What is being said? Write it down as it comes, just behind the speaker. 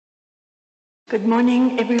Good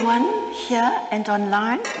morning, everyone here and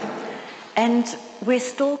online. And we're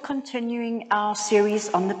still continuing our series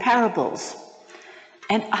on the parables.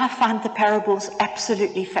 And I find the parables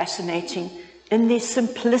absolutely fascinating in their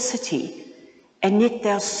simplicity, and yet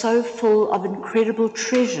they're so full of incredible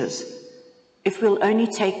treasures if we'll only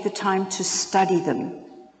take the time to study them.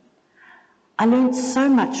 I learned so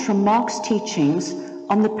much from Mark's teachings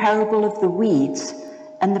on the parable of the weeds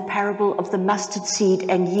and the parable of the mustard seed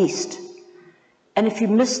and yeast. And if you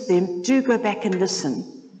missed them, do go back and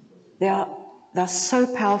listen. They're so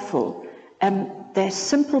powerful. They're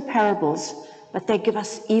simple parables, but they give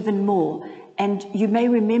us even more. And you may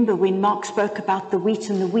remember when Mark spoke about the wheat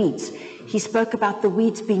and the weeds, he spoke about the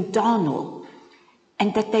weeds being darnel,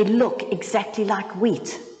 and that they look exactly like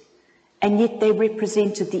wheat. And yet they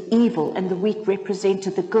represented the evil, and the wheat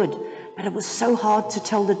represented the good. But it was so hard to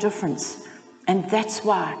tell the difference. And that's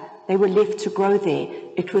why they were left to grow there.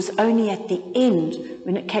 It was only at the end,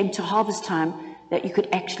 when it came to harvest time, that you could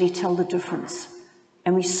actually tell the difference.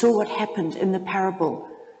 And we saw what happened in the parable.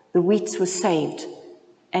 The wheats were saved,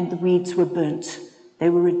 and the weeds were burnt. They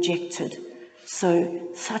were rejected. So,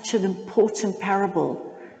 such an important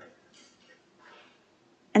parable.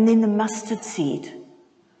 And then the mustard seed.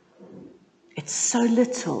 It's so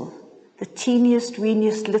little, the teeniest,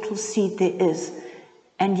 weeniest little seed there is.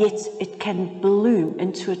 And yet it can bloom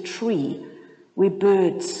into a tree where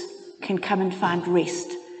birds can come and find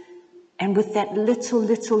rest. And with that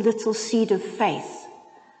little seed of faith,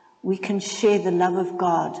 we can share the love of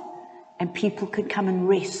God, and people can come and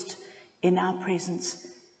rest in our presence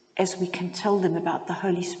as we can tell them about the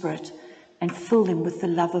Holy Spirit and fill them with the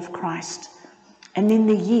love of Christ. And then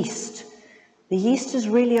the yeast. The yeast is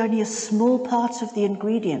really only a small part of the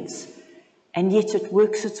ingredients, and yet it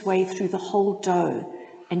works its way through the whole dough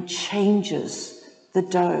and changes the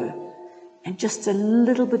dough. And just a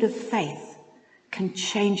little bit of faith can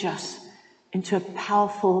change us into a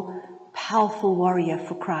powerful warrior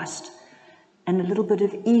for Christ. And a little bit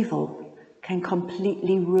of evil can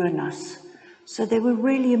completely ruin us. So they were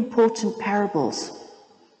really important parables.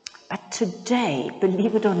 But today,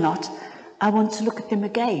 believe it or not, I want to look at them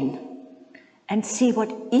again and see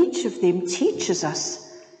what each of them teaches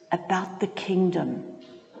us about the kingdom.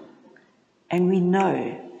 And we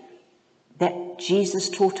know that Jesus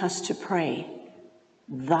taught us to pray,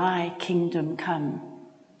 "Thy kingdom come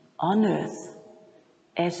on earth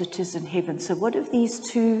as it is in heaven." So what have these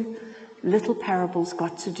two little parables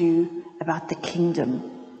got to do about the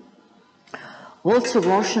kingdom? Walter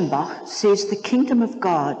Rauschenbach says the kingdom of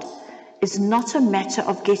God is not a matter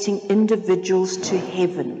of getting individuals to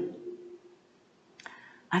heaven.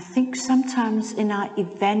 I think sometimes in our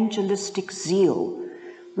evangelistic zeal,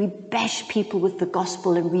 we bash people with the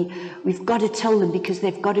gospel, and we've got to tell them because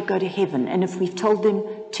they've got to go to heaven. And if we've told them,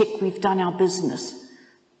 tick, we've done our business.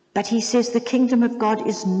 But he says the kingdom of God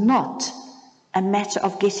is not a matter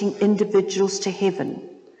of getting individuals to heaven,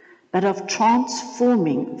 but of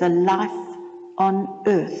transforming the life on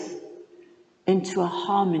earth into a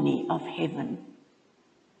harmony of heaven.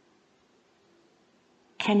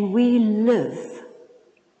 Can we live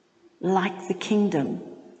like the kingdom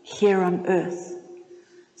here on earth,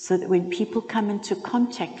 so that when people come into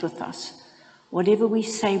contact with us, whatever we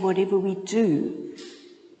say, whatever we do,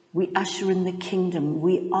 we usher in the kingdom.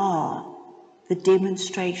 We are the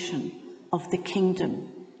demonstration of the kingdom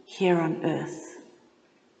here on earth.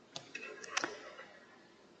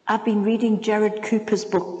 I've been reading Jared Cooper's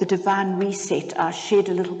book, The Divine Reset. I shared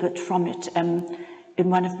a little bit from it in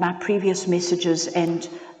one of my previous messages, and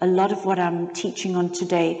a lot of what I'm teaching on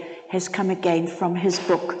today has come again from his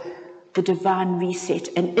book, The Divine Reset.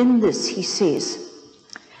 And in this he says,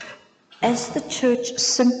 as the church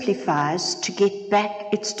simplifies to get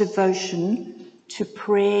back its devotion to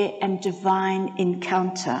prayer and divine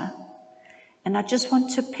encounter, and I just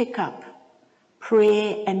want to pick up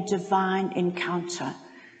prayer and divine encounter.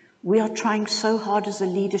 We are trying so hard as a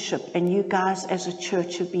leadership, and you guys as a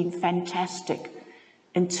church have been fantastic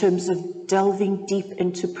in terms of delving deep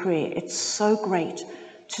into prayer. It's so great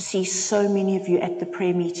to see so many of you at the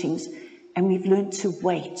prayer meetings, and we've learned to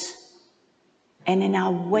wait. And in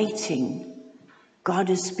our waiting, God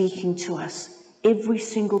is speaking to us. Every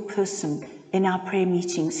single person in our prayer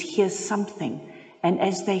meetings hears something, and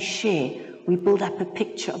as they share, we build up a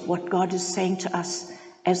picture of what God is saying to us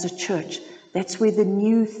as a church. That's where the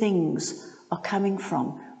new things are coming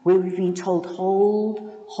from, where we've been told,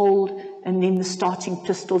 hold, and then the starting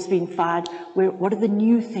pistol's being fired. What are the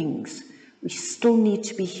new things? We still need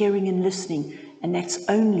to be hearing and listening, and that's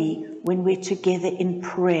only when we're together in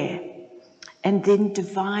prayer. And then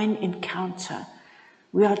divine encounter.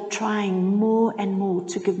 We are trying more and more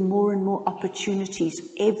to give more and more opportunities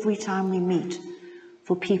every time we meet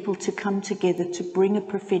for people to come together, to bring a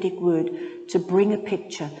prophetic word, to bring a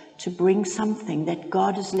picture, to bring something that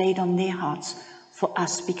God has laid on their hearts for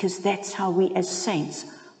us, because that's how we as saints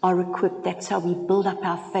are equipped. That's how we build up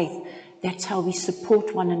our faith. That's how we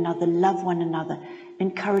support one another, love one another,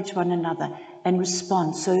 encourage one another, and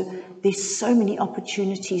respond. So there's so many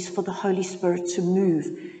opportunities for the Holy Spirit to move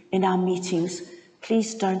in our meetings.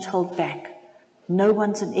 Please don't hold back. No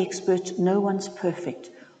one's an expert. No one's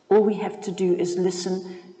perfect. All we have to do is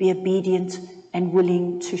listen, be obedient, and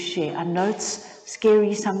willing to share. I know it's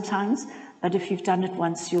scary sometimes, but if you've done it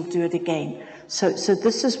once, you'll do it again. So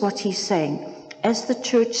this is what he's saying. As the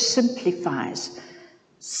church simplifies,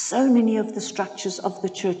 so many of the structures of the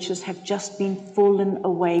churches have just been fallen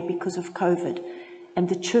away because of COVID. And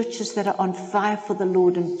the churches that are on fire for the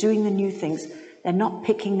Lord and doing the new things, they're not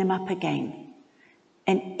picking them up again.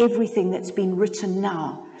 And everything that's been written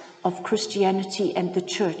now of Christianity and the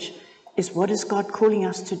church is, what is God calling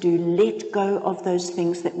us to do? Let go of those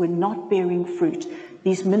things that were not bearing fruit,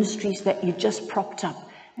 these ministries that you just propped up.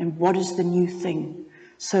 And what is the new thing?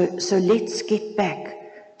 So let's get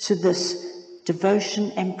back to this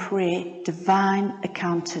devotion and prayer, divine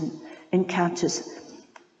encounters.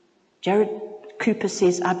 Jared Cooper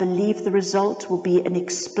says, I believe the result will be an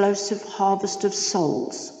explosive harvest of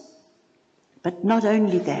souls. But not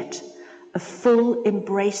only that, a full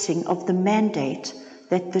embracing of the mandate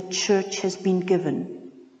that the church has been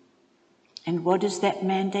given. And what is that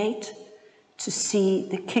mandate? To see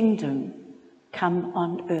the kingdom come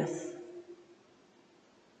on earth.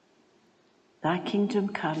 Thy kingdom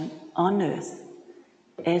come on earth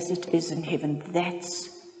as it is in heaven.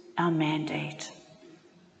 That's our mandate.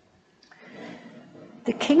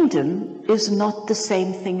 The kingdom is not the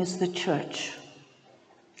same thing as the church.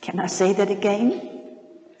 Can I say that again?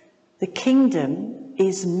 The kingdom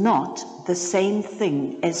is not the same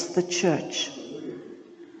thing as the church.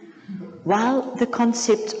 While the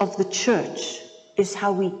concept of the church is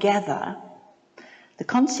how we gather, the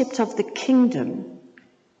concept of the kingdom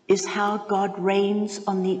is how God reigns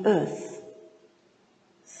on the earth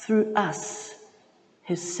through us,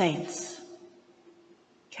 his saints.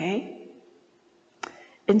 Okay?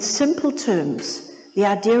 In simple terms, the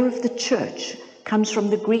idea of the church comes from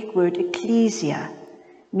the Greek word ecclesia,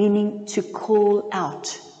 meaning to call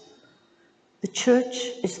out. The church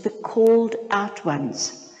is the called out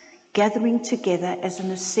ones, gathering together as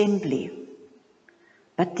an assembly.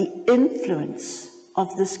 But the influence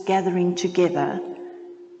of this gathering together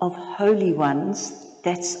of holy ones,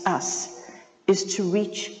 that's us, is to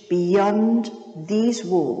reach beyond these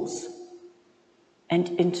walls and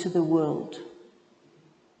into the world.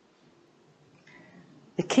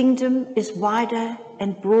 The kingdom is wider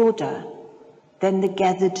and broader than the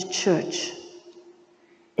gathered church.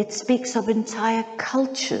 It speaks of entire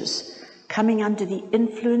cultures coming under the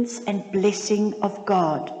influence and blessing of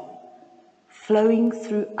God, flowing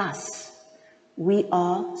through us. We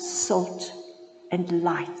are salt and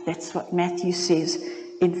light. That's what Matthew says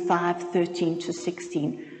in 5:13 to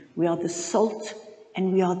 16. We are the salt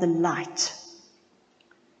and we are the light.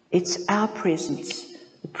 It's our presence,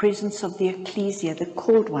 the presence of the ecclesia, the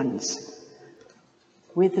called ones.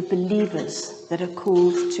 We're the believers that are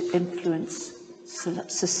called to influence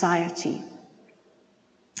society.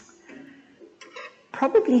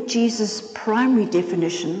 Probably Jesus' primary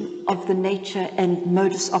definition of the nature and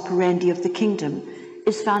modus operandi of the kingdom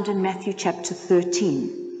is found in Matthew chapter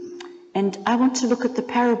 13. And I want to look at the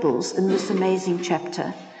parables in this amazing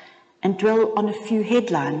chapter and dwell on a few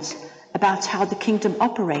headlines about how the kingdom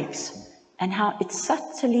operates and how it's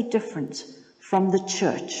subtly different from the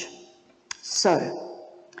church. So,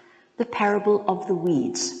 the parable of the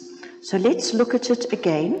weeds. So let's look at it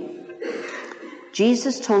again.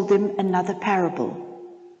 Jesus told them another parable.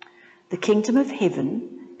 The kingdom of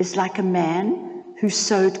heaven is like a man who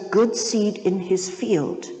sowed good seed in his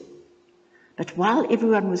field. But while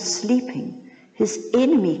everyone was sleeping, his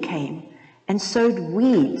enemy came and sowed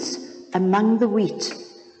weeds among the wheat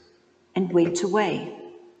and went away.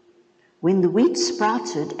 When the wheat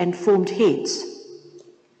sprouted and formed heads,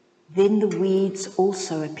 then the weeds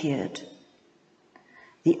also appeared.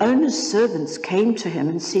 The owner's servants came to him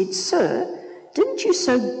and said, "Sir, didn't you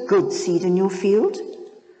sow good seed in your field?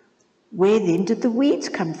 Where then did the weeds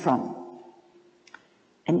come from?"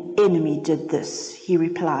 "An enemy did this," he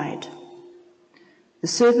replied. The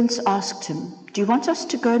servants asked him, "Do you want us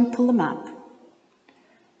to go and pull them up?"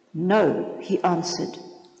 "No," he answered,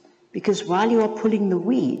 "because while you are pulling the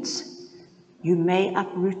weeds, you may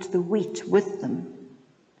uproot the wheat with them.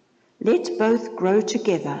 Let both grow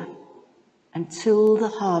together until the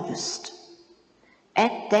harvest.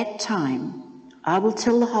 At that time, I will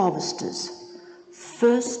tell the harvesters,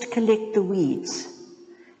 first collect the weeds,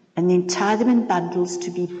 and then tie them in bundles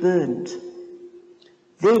to be burned.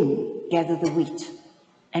 Then gather the wheat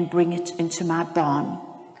and bring it into my barn.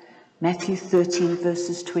 Matthew 13,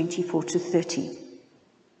 verses 24 to 30.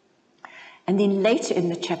 And then later in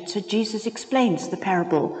the chapter, Jesus explains the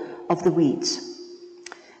parable of the weeds.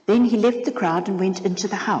 Then he left the crowd and went into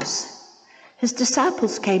the house. His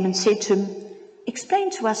disciples came and said to him, "Explain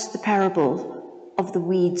to us the parable of the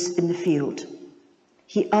weeds in the field."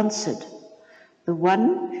 He answered, "The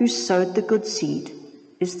one who sowed the good seed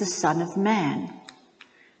is the Son of Man."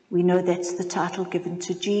 We know that's the title given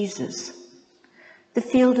to Jesus. The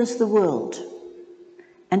field is the world,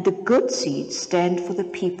 and the good seeds stand for the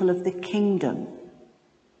people of the kingdom.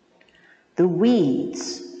 The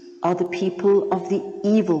weeds are the people of the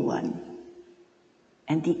evil one,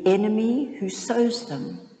 and the enemy who sows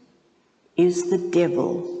them is the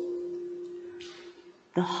devil.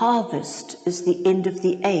 The harvest is the end of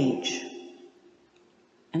the age,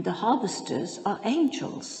 and the harvesters are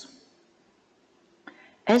angels.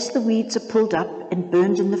 As the weeds are pulled up and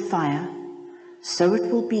burned in the fire, so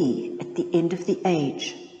it will be at the end of the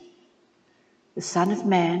age. The Son of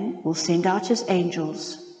Man will send out his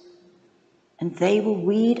angels, and they will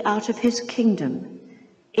weed out of his kingdom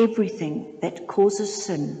everything that causes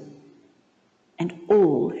sin and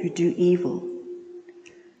all who do evil.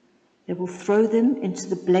 They will throw them into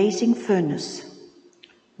the blazing furnace,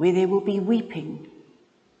 where there will be weeping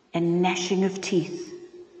and gnashing of teeth.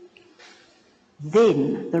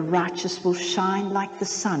 Then the righteous will shine like the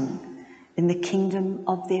sun in the kingdom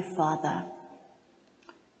of their Father.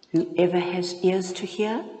 Whoever has ears to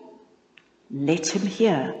hear, let him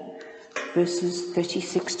hear. Verses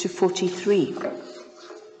 36 to 43.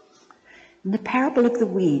 In the parable of the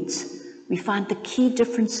weeds, we find the key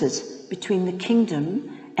differences between the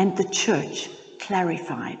kingdom and the church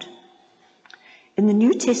clarified. In the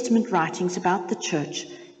New Testament writings about the church,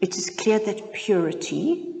 it is clear that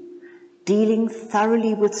purity, dealing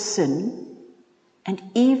thoroughly with sin, and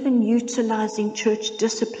even utilizing church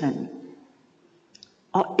discipline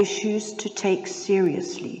are issues to take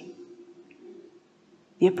seriously.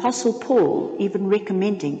 The Apostle Paul even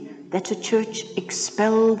recommending that a church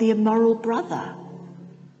expel the immoral brother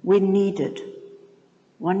when needed.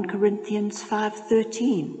 1 Corinthians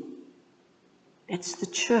 5:13. That's the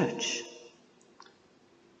church.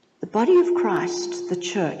 The body of Christ, the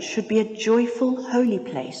church, should be a joyful, holy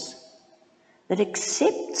place that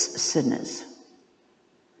accepts sinners.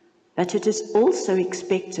 But it is also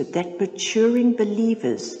expected that maturing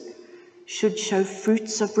believers should show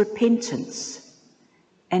fruits of repentance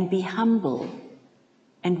and be humble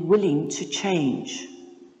and willing to change.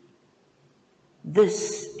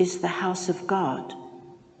 This is the house of God,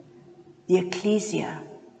 the ecclesia,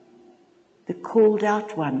 the called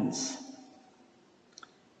out ones.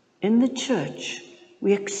 In the church,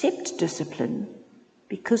 we accept discipline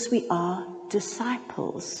because we are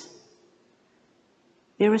disciples.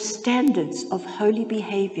 There are standards of holy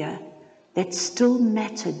behavior that still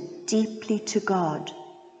matter deeply to God,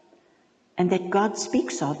 and that God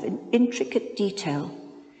speaks of in intricate detail,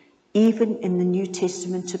 even in the New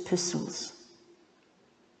Testament epistles.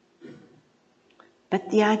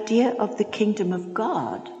 But the idea of the kingdom of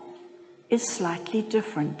God is slightly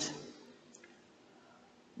different.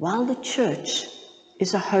 While the church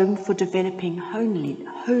is a home for developing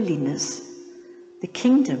holiness, the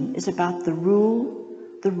kingdom is about the rule,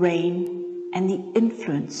 the reign, and the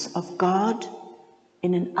influence of God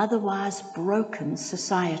in an otherwise broken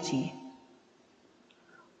society.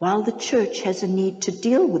 While the church has a need to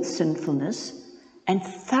deal with sinfulness and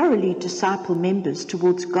thoroughly disciple members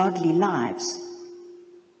towards godly lives,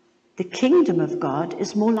 the kingdom of God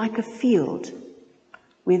is more like a field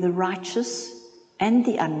where the righteous and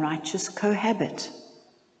the unrighteous cohabit.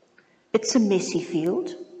 It's a messy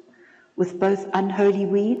field with both unholy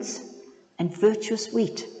weeds and virtuous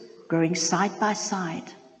wheat growing side by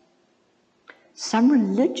side. Some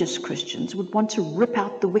religious Christians would want to rip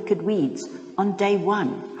out the wicked weeds on day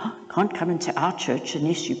one. Can't come into our church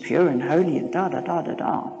unless you're pure and holy and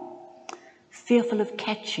da-da-da-da-da. Fearful of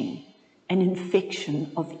catching an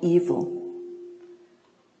infection of evil.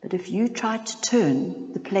 But if you try to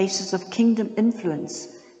turn the places of kingdom influence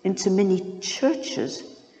into mini churches,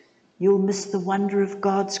 you'll miss the wonder of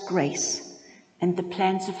God's grace and the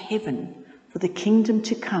plans of heaven for the kingdom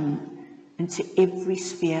to come into every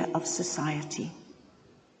sphere of society.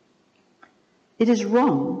 It is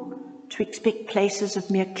wrong to expect places of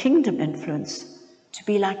mere kingdom influence to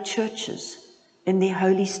be like churches in their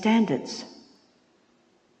holy standards.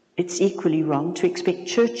 It's equally wrong to expect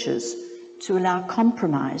churches to allow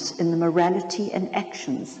compromise in the morality and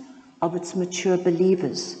actions of its mature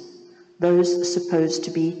believers, those supposed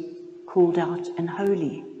to be called out and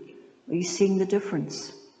holy. Are you seeing the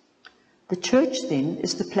difference? The church, then,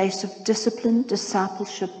 is the place of discipline,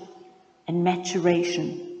 discipleship, and maturation.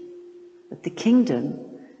 But the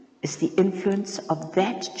kingdom is the influence of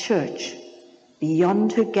that church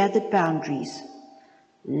beyond her gathered boundaries,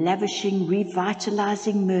 lavishing,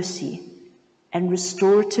 revitalizing mercy and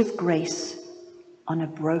restorative grace on a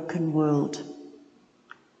broken world.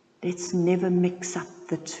 Let's never mix up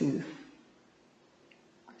the two.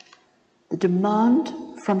 The demand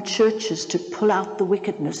from churches to pull out the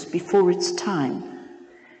wickedness before its time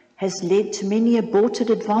has led to many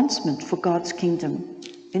aborted advancement for God's kingdom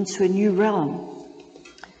into a new realm.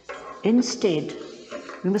 Instead,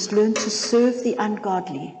 we must learn to serve the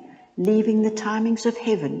ungodly, leaving the timings of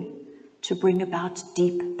heaven to bring about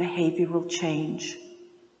deep behavioral change.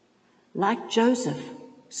 Like Joseph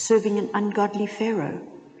serving an ungodly Pharaoh,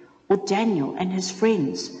 or Daniel and his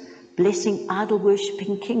friends blessing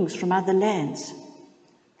idol-worshipping kings from other lands.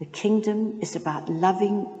 The kingdom is about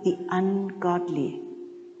loving the ungodly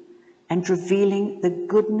and revealing the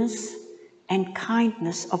goodness and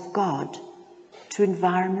kindness of God to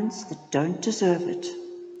environments that don't deserve it,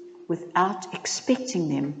 without expecting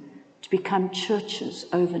them to become churches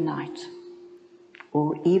overnight,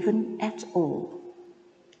 or even at all.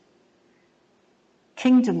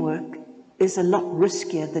 Kingdom work is a lot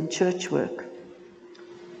riskier than church work.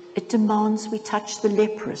 It demands we touch the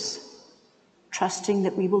leprous, trusting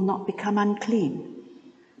that we will not become unclean,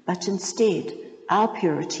 but instead our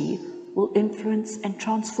purity will influence and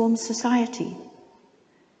transform society.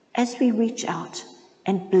 As we reach out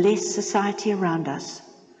and bless society around us,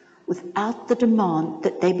 without the demand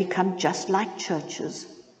that they become just like churches,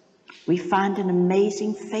 we find an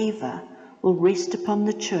amazing favor will rest upon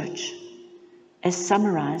the church, as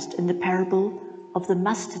summarized in the parable of the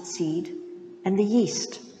mustard seed and the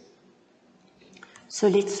yeast. So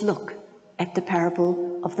let's look at the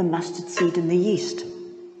parable of the mustard seed and the yeast.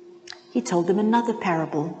 He told them another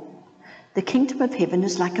parable. The kingdom of heaven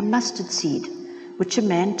is like a mustard seed, which a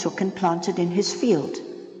man took and planted in his field.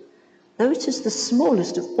 Though it is the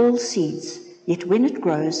smallest of all seeds, yet when it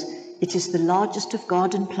grows, it is the largest of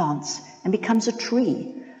garden plants and becomes a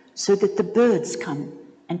tree, so that the birds come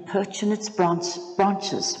and perch in its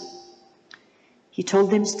branches. He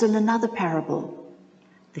told them still another parable.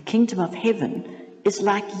 The kingdom of heaven is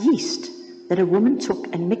like yeast that a woman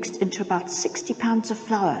took and mixed into about 60 pounds of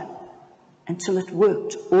flour until it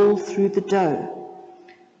worked all through the dough.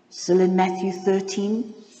 Still in Matthew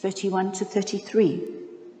 13:31 to 33.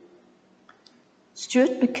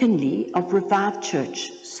 Stuart McKinley of Revived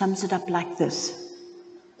Church sums it up like this.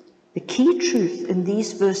 The key truth in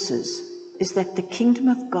these verses is that the kingdom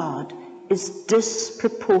of God is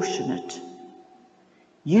disproportionate.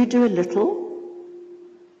 You do a little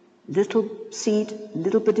seed,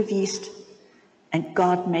 little bit of yeast, and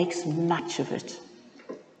God makes much of it.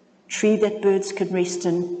 Tree that birds can rest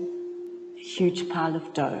in, a huge pile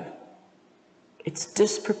of dough. It's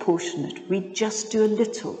disproportionate. We just do a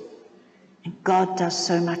little, and God does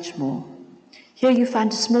so much more. Here you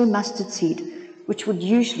find a small mustard seed, which would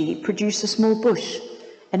usually produce a small bush,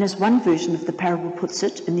 and as one version of the parable puts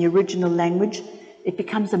it, in the original language, it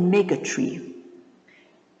becomes a mega tree.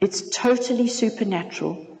 It's totally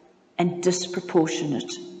supernatural and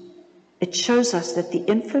disproportionate. It shows us that the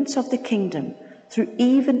influence of the kingdom through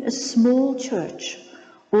even a small church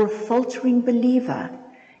or a faltering believer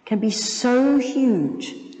can be so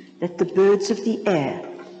huge that the birds of the air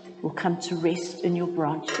will come to rest in your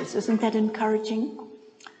branches. Isn't that encouraging?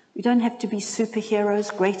 We don't have to be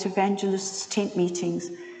superheroes, great evangelists, tent meetings.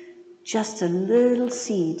 Just a little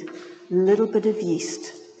seed, a little bit of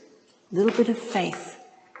yeast, a little bit of faith,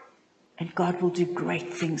 and God will do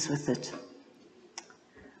great things with it.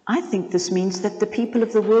 I think this means that the people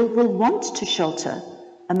of the world will want to shelter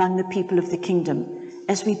among the people of the kingdom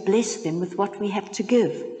as we bless them with what we have to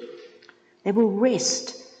give. They will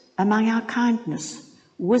rest among our kindness,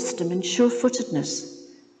 wisdom, and sure-footedness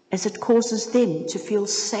as it causes them to feel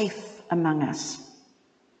safe among us.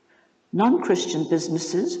 Non-Christian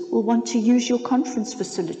businesses will want to use your conference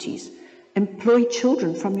facilities, employ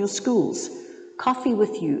children from your schools, coffee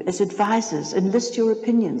with you as advisors, enlist your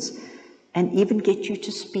opinions, and even get you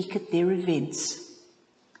to speak at their events.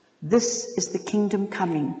 This is the kingdom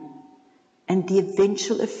coming, and the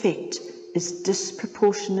eventual effect is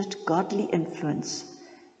disproportionate godly influence,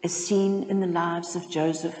 as seen in the lives of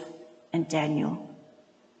Joseph and Daniel.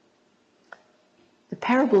 The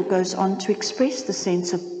parable goes on to express the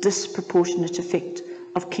sense of disproportionate effect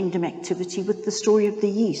of kingdom activity with the story of the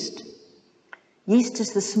yeast. Yeast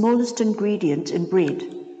is the smallest ingredient in bread,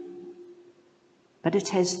 but it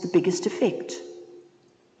has the biggest effect.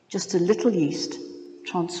 Just a little yeast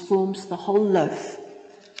transforms the whole loaf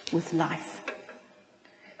with life.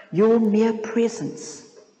 Your mere presence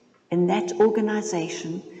in that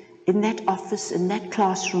organization, in that office, in that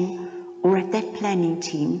classroom, or at that planning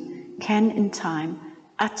team can in time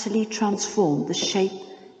utterly transform the shape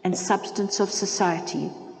and substance of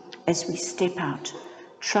society as we step out,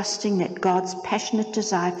 trusting that God's passionate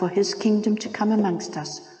desire for his kingdom to come amongst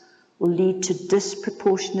us will lead to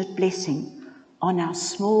disproportionate blessing on our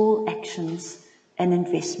small actions and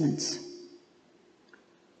investments.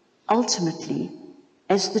 Ultimately,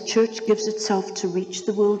 as the church gives itself to reach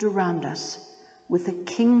the world around us with a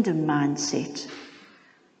kingdom mindset,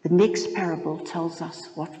 the next parable tells us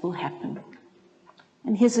what will happen.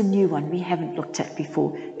 And here's a new one we haven't looked at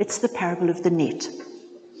before. It's the parable of the net.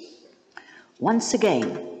 Once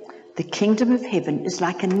again, the kingdom of heaven is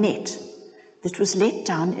like a net that was let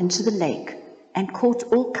down into the lake and caught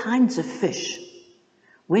all kinds of fish.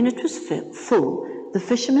 When it was full, the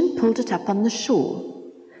fishermen pulled it up on the shore.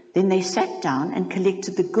 Then they sat down and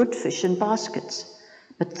collected the good fish in baskets,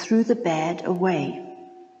 but threw the bad away.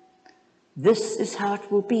 This is how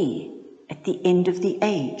it will be at the end of the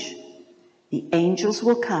age. The angels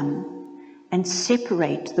will come and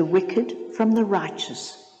separate the wicked from the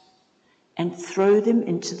righteous and throw them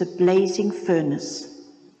into the blazing furnace,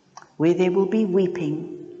 where there will be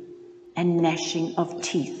weeping and gnashing of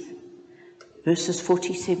teeth. Verses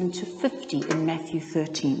 47 to 50 in Matthew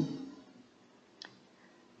 13.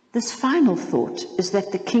 This final thought is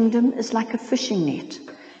that the kingdom is like a fishing net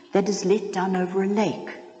that is let down over a lake.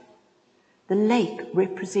 The lake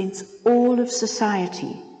represents all of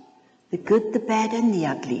society, the good, the bad, and the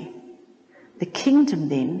ugly. The kingdom,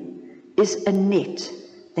 then, is a net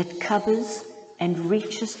that covers and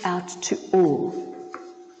reaches out to all.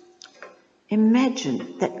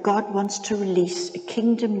 Imagine that God wants to release a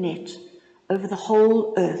kingdom net over the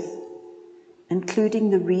whole earth, including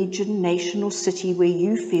the region, nation, or city where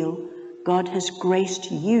you feel God has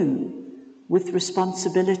graced you with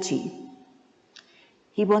responsibility.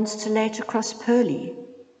 He wants to lay it across Pearlie.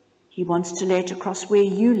 He wants to lay it across where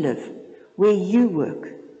you live, where you work.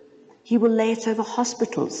 He will lay it over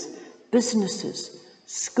hospitals, businesses,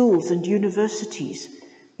 schools and universities,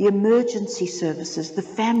 the emergency services, the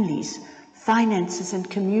families, finances and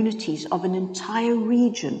communities of an entire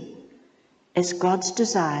region, as God's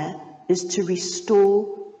desire is to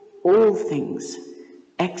restore all things.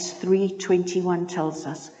 Acts 3:21 tells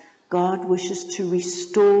us God wishes to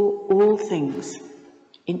restore all things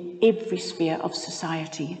in every sphere of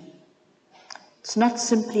society. It's not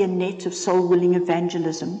simply a net of soul-winning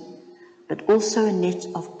evangelism, but also a net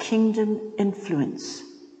of kingdom influence.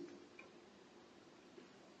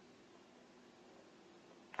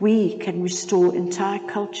 We can restore entire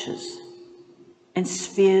cultures and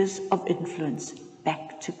spheres of influence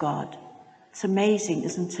back to God. It's amazing,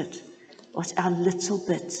 isn't it, what our little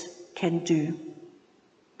bit can do.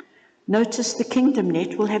 Notice the kingdom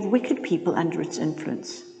net will have wicked people under its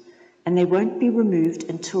influence, and they won't be removed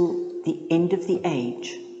until the end of the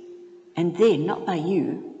age. And then, not by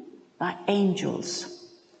you, by angels.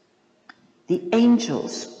 The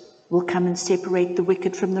angels will come and separate the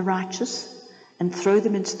wicked from the righteous and throw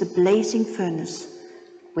them into the blazing furnace,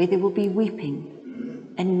 where there will be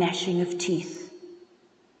weeping and gnashing of teeth.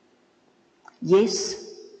 Yes,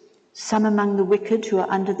 some among the wicked who are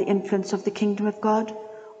under the influence of the kingdom of God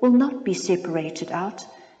will not be separated out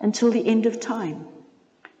until the end of time.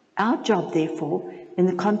 Our job, therefore, in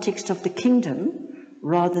the context of the kingdom,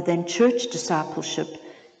 rather than church discipleship,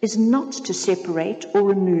 is not to separate or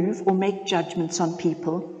remove or make judgments on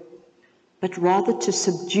people, but rather to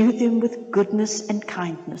subdue them with goodness and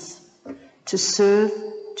kindness, to serve,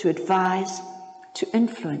 to advise, to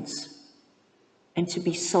influence, and to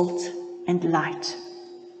be salt and light.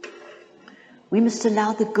 We must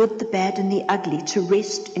allow the good, the bad, and the ugly to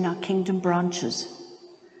rest in our kingdom branches.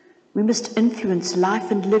 We must influence life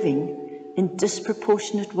and living in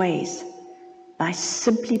disproportionate ways by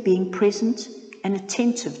simply being present and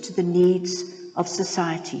attentive to the needs of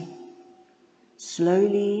society.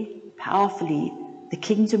 Slowly, powerfully, the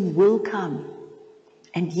kingdom will come.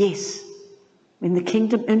 And yes, when the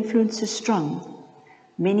kingdom influence is strong,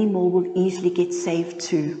 many more will easily get saved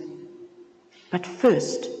too. But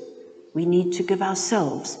first, we need to give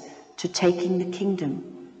ourselves to taking the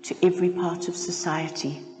kingdom to every part of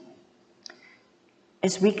society.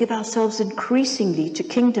 As we give ourselves increasingly to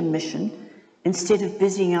kingdom mission, instead of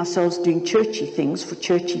busying ourselves doing churchy things for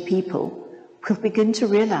churchy people, We'll begin to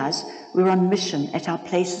realize we're on mission at our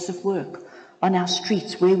places of work, on our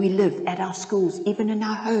streets, where we live, at our schools, even in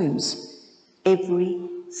our homes, every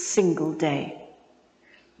single day.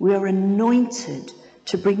 We are anointed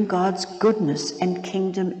to bring God's goodness and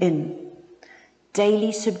kingdom in,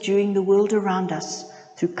 daily subduing the world around us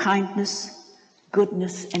through kindness,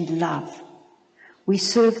 goodness, and love. We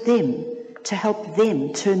serve them to help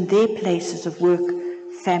them turn their places of work,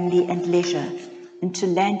 family, and leisure into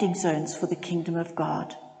landing zones for the kingdom of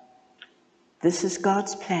God. This is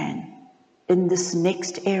God's plan in this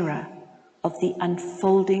next era of the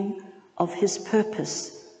unfolding of his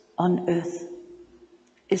purpose on earth.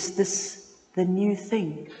 Is this the new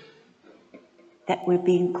thing that we're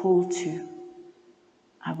being called to?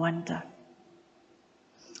 I wonder.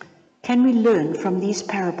 Can we learn from these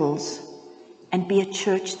parables and be a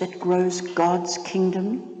church that grows God's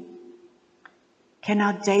kingdom? Can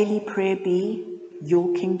our daily prayer be,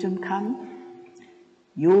 your kingdom come,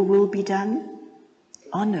 your will be done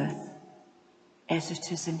on earth as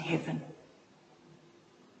it is in heaven?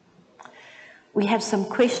 We have some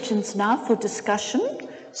questions now for discussion,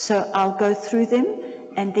 so I'll go through them,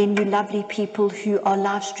 and then you lovely people who are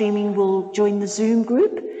live streaming will join the Zoom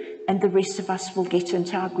group, and the rest of us will get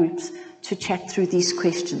into our groups to chat through these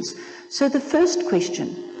questions. So the first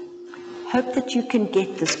question, hope that you can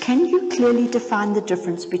get this. Can you clearly define the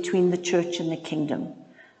difference between the church and the kingdom?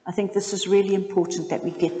 I think this is really important that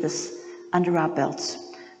we get this under our belts.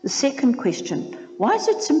 The second question, why is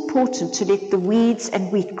it important to let the weeds and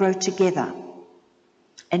wheat grow together?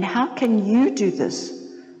 And how can you do this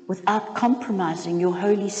without compromising your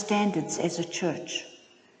holy standards as a church?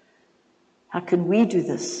 How can we do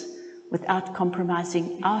this without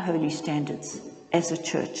compromising our holy standards as a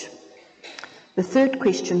church? The third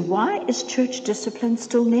question, why is church discipline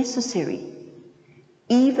still necessary,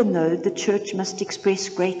 even though the church must express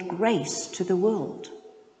great grace to the world?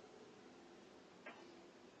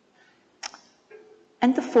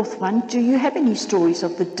 And the fourth one, do you have any stories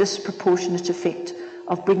of the disproportionate effect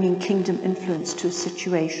of bringing kingdom influence to a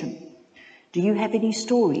situation? Do you have any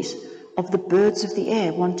stories of the birds of the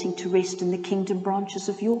air wanting to rest in the kingdom branches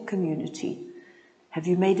of your community? Have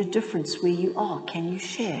you made a difference where you are? Can you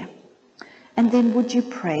share? And then would you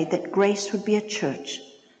pray that Grace would be a church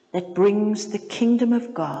that brings the kingdom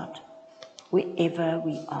of God wherever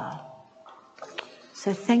we are?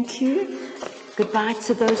 So thank you. Goodbye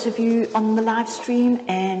to those of you on the live stream,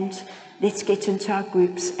 and let's get into our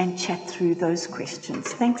groups and chat through those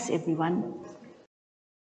questions. Thanks, everyone.